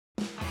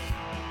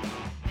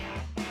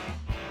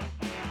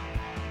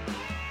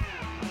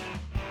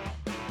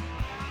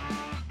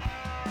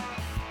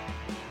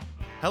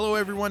Hello,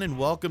 everyone, and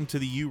welcome to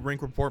the U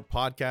Rink Report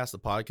podcast, the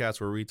podcast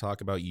where we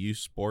talk about U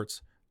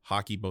sports,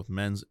 hockey, both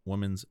men's,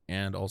 women's,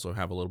 and also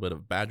have a little bit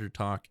of Badger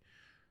talk.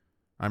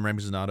 I'm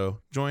Remy Zanotto,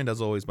 joined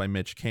as always by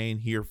Mitch Kane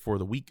here for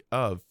the week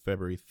of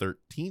February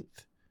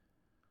 13th.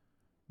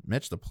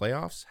 Mitch, the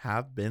playoffs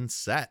have been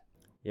set.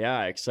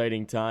 Yeah,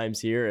 exciting times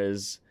here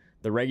as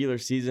the regular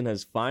season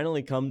has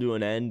finally come to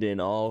an end in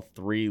all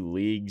three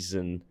leagues,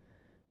 and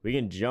we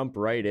can jump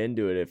right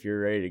into it. If you're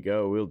ready to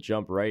go, we'll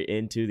jump right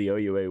into the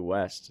OUA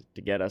West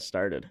to get us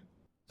started.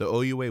 The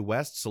OUA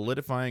West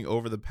solidifying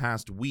over the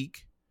past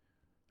week.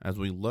 As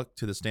we look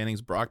to the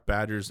standings, Brock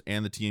Badgers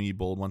and the TMU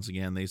Bold once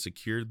again, they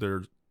secured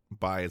their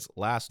buys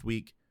last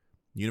week.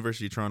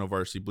 University of Toronto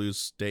Varsity Blues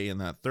stay in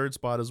that third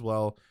spot as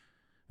well.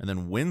 And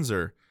then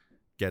Windsor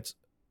gets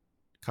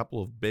a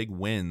couple of big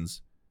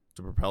wins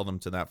to propel them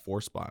to that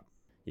fourth spot.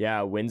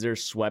 Yeah, Windsor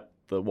swept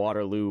the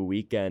Waterloo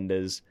weekend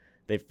as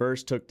they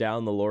first took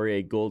down the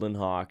Laurier Golden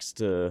Hawks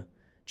to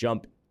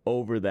jump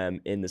over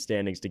them in the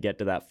standings to get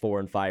to that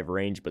 4-5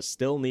 range, but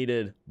still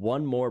needed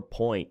one more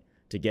point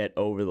to get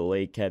over the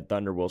Lakehead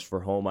Thunderwolves for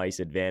home ice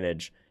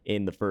advantage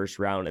in the first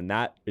round, and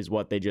that is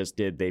what they just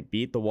did. They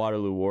beat the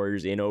Waterloo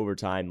Warriors in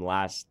overtime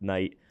last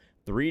night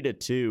 3-2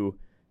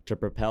 to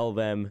propel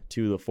them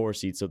to the 4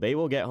 seed, so they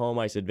will get home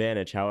ice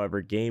advantage.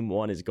 However, game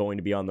one is going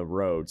to be on the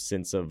road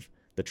since of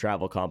the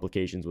travel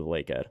complications with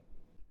Lakehead.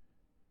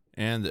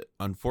 And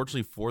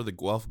unfortunately for the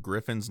Guelph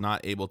Griffins,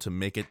 not able to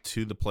make it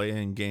to the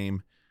play-in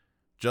game,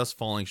 just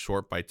falling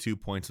short by 2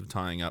 points of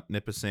tying up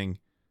Nipissing.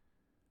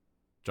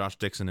 Josh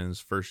Dixon in his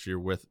first year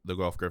with the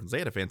Guelph Griffins, they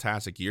had a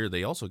fantastic year.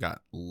 They also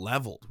got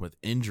leveled with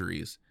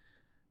injuries.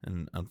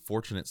 An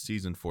unfortunate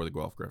season for the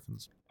Guelph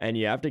Griffins. And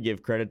you have to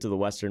give credit to the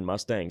Western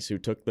Mustangs who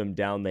took them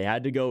down. They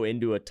had to go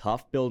into a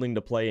tough building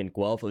to play, and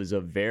Guelph is a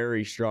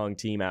very strong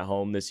team at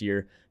home this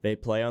year. They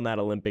play on that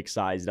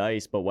Olympic-sized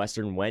ice, but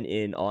Western went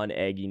in on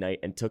Aggie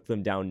night and took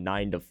them down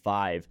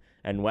 9-5.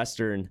 And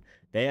Western,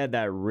 they had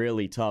that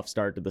really tough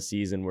start to the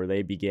season where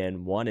they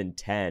began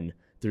 1-10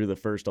 through the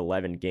first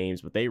 11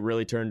 games, but they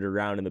really turned it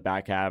around in the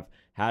back half,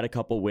 had a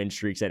couple win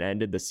streaks, and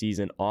ended the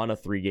season on a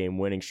 3-game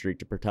winning streak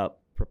to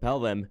propel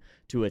them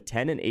to a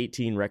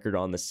 10-18 record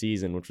on the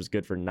season, which was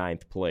good for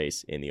 9th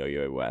place in the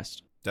OUA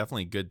West.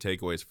 Definitely good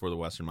takeaways for the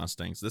Western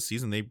Mustangs. This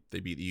season, they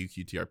beat the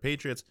UQTR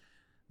Patriots.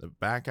 The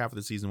back half of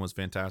the season was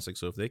fantastic,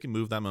 so if they can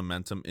move that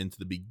momentum into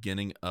the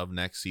beginning of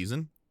next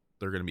season,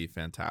 they're going to be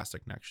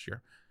fantastic next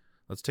year.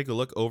 Let's take a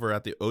look over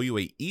at the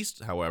OUA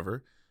East,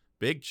 however.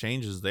 Big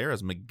changes there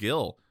as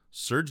McGill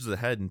surges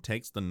ahead and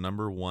takes the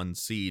number 1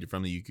 seed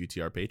from the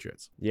UQTR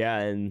Patriots. Yeah,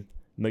 and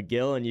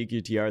McGill and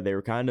UQTR, they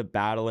were kind of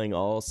battling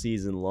all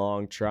season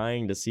long,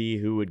 trying to see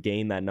who would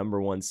gain that number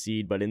 1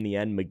 seed. But in the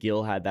end,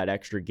 McGill had that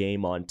extra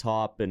game on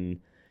top, and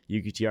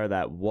UQTR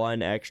that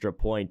one extra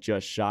point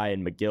just shy,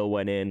 and McGill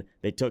went in.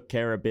 They took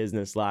care of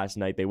business last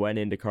night. They went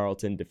into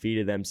Carleton,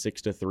 defeated them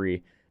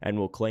 6-3, and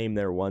will claim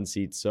their 1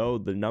 seed. So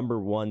the number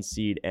 1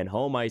 seed and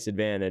home ice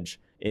advantage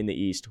in the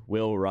East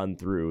will run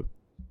through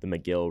the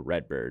McGill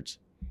Redbirds.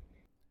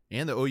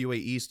 And the OUA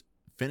East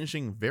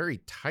finishing very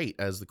tight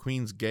as the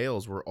Queens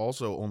Gales were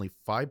also only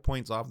 5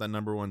 points off that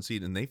number 1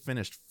 seed, and they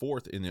finished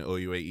 4th in the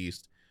OUA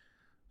East.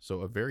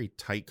 So a very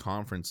tight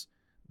conference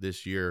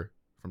this year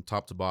from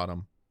top to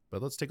bottom.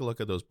 But let's take a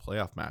look at those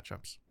playoff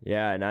matchups.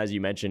 Yeah, and as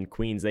you mentioned,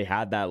 Queens, they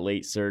had that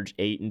late surge,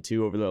 8-2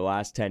 over the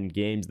last 10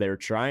 games. They were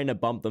trying to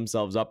bump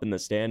themselves up in the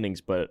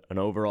standings, but an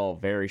overall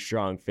very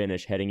strong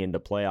finish heading into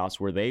playoffs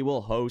where they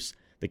will host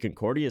the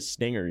Concordia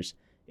Stingers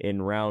in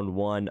round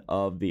 1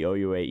 of the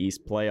OUA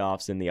East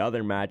playoffs. In the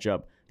other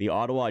matchup, the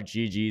Ottawa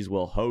GGs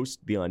will host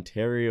the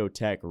Ontario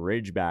Tech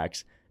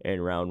Ridgebacks in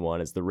round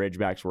 1 as the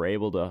Ridgebacks were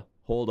able to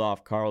hold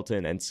off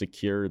Carleton and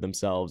secure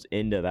themselves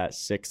into that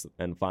 6th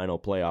and final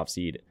playoff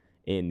seed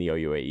in the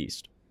OUA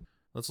East.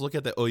 Let's look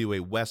at the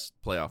OUA West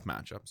playoff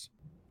matchups.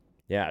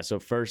 Yeah, so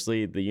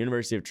firstly, the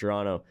University of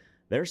Toronto,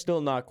 they're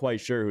still not quite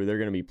sure who they're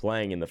going to be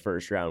playing in the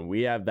first round.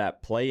 We have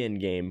that play-in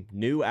game,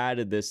 new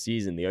added this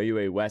season. The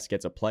OUA West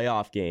gets a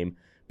playoff game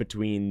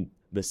between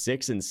the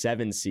 6 and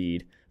 7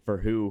 seed for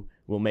who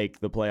will make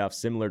the playoffs,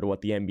 similar to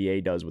what the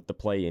NBA does with the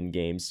play-in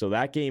games. So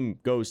that game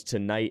goes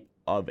tonight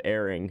of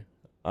airing,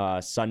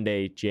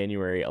 Sunday,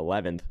 January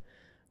 11th,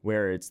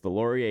 where it's the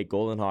Laurier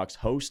Golden Hawks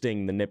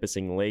hosting the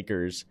Nipissing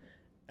Lakers,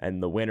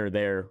 and the winner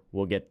there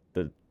will get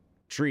the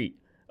treat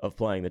of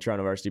playing the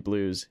Toronto Varsity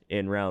Blues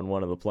in round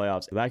 1 of the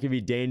playoffs. That could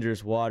be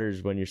dangerous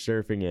waters when you're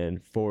surfing in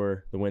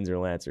for the Windsor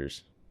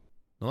Lancers.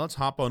 Now let's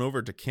hop on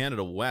over to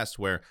Canada West,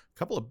 where a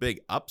couple of big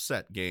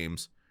upset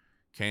games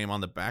came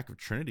on the back of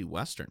Trinity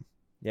Western.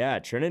 Yeah,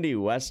 Trinity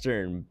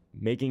Western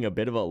making a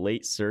bit of a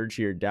late surge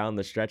here down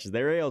the stretch.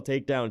 They were able to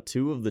take down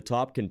 2 of the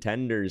top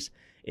contenders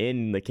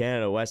in the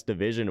Canada West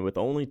division with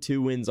only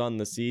 2 wins on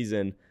the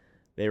season.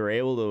 They were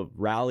able to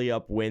rally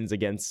up wins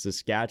against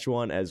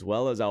Saskatchewan as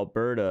well as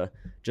Alberta,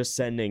 just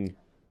sending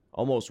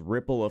almost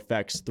ripple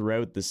effects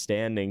throughout the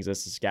standings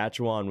as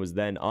Saskatchewan was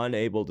then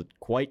unable to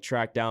quite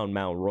track down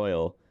Mount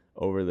Royal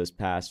over this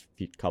past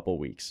couple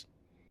weeks.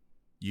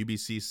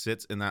 UBC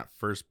sits in that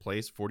first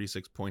place,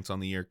 46 points on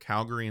the year.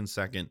 Calgary in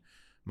second,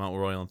 Mount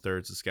Royal in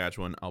third,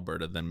 Saskatchewan,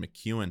 Alberta, then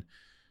McEwen.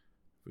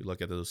 If we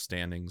look at those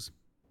standings.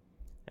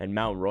 And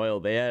Mount Royal,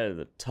 they had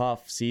a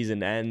tough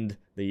season end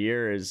the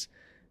year as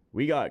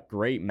we got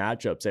great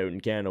matchups out in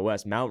Canada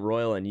West. Mount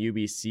Royal and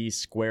UBC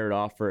squared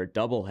off for a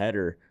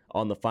doubleheader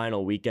on the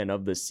final weekend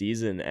of the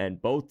season,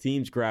 and both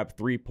teams grabbed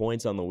 3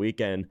 points on the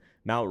weekend.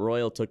 Mount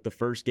Royal took the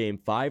first game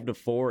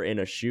 5-4 in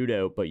a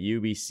shootout, but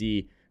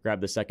UBC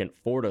grabbed the second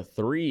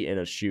 4-3 in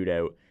a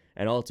shootout.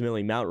 And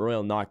ultimately, Mount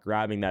Royal not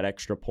grabbing that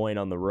extra point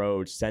on the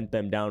road sent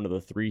them down to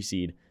the 3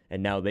 seed,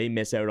 and now they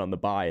miss out on the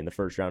bye in the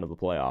first round of the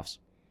playoffs.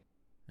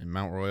 And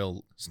Mount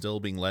Royal still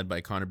being led by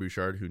Connor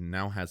Bouchard, who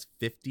now has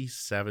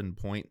 57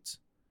 points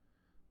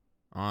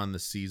on the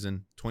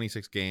season,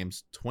 26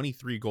 games,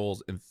 23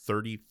 goals, and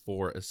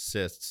 34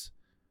 assists.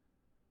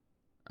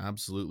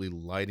 Absolutely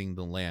lighting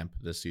the lamp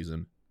this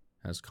season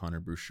has Connor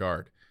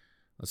Bouchard.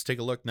 Let's take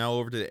a look now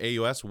over to the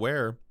AUS,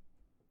 where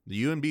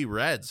the UNB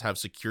Reds have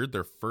secured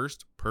their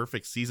first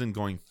perfect season,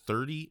 going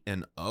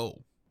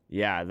 30-0.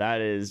 Yeah,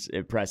 that is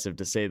impressive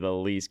to say the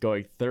least.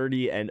 Going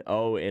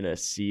 30-0 in a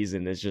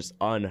season is just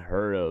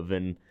unheard of.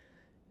 And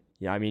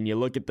yeah, I mean, you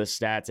look at the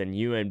stats and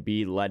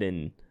UNB led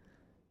in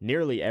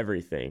nearly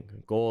everything.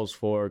 Goals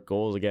for,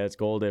 goals against,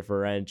 goal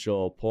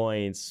differential,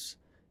 points,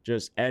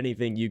 just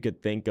anything you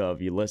could think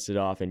of. You listed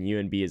off, and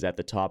UNB is at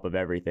the top of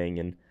everything.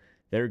 And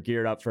they're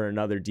geared up for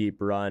another deep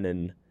run.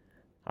 And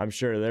I'm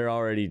sure they're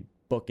already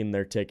booking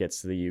their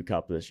tickets to the U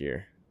Cup this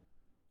year.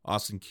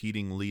 Austin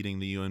Keating leading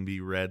the UNB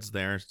Reds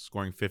there,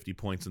 scoring 50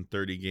 points in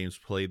 30 games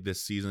played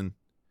this season.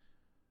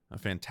 A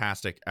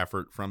fantastic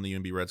effort from the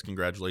UNB Reds.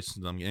 Congratulations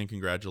to them, and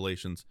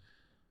congratulations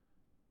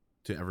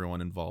to everyone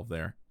involved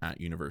there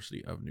at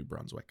University of New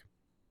Brunswick.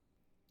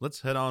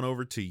 Let's head on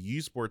over to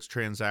U Sports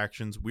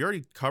transactions. We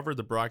already covered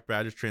the Brock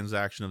Badgers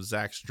transaction of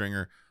Zach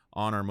Stringer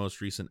on our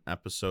most recent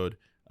episode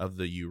of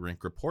the U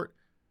Rink Report.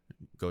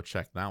 Go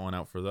check that one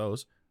out for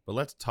those. But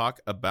let's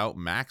talk about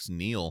Max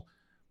Neal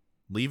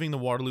leaving the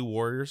Waterloo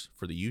Warriors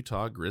for the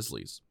Utah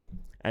Grizzlies.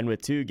 And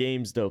with 2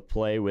 games to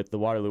play, with the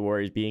Waterloo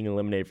Warriors being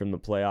eliminated from the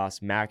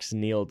playoffs, Max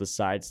Neal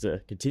decides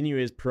to continue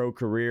his pro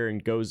career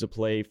and goes to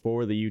play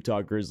for the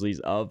Utah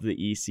Grizzlies of the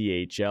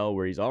ECHL,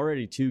 where he's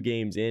already 2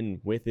 games in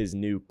with his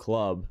new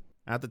club.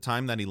 At the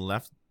time that he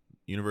left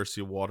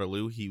University of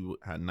Waterloo, he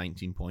had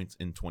 19 points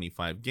in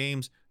 25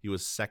 games. He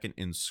was second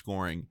in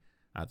scoring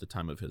at the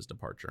time of his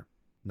departure.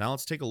 Now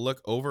let's take a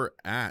look over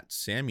at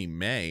Sammy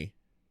May,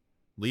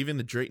 leaving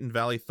the Drayton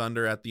Valley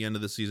Thunder at the end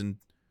of the season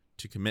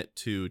to commit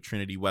to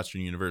Trinity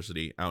Western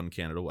University out in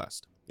Canada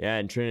West. Yeah,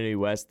 and Trinity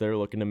West, they're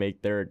looking to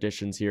make their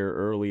additions here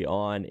early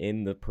on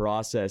in the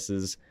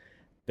processes.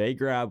 They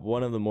grab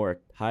one of the more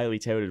highly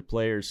touted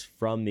players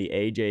from the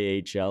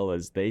AJHL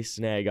as they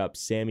snag up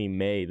Sammy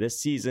May. This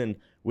season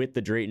with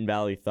the Drayton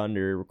Valley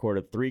Thunder,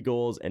 recorded 3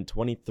 goals and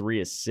 23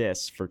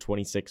 assists for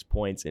 26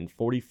 points in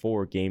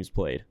 44 games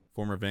played.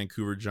 Former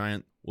Vancouver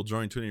Giant will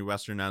join Trinity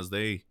Western as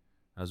they,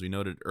 as we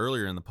noted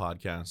earlier in the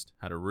podcast,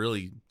 had a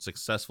really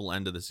successful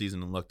end of the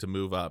season and look to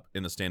move up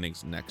in the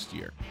standings next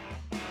year.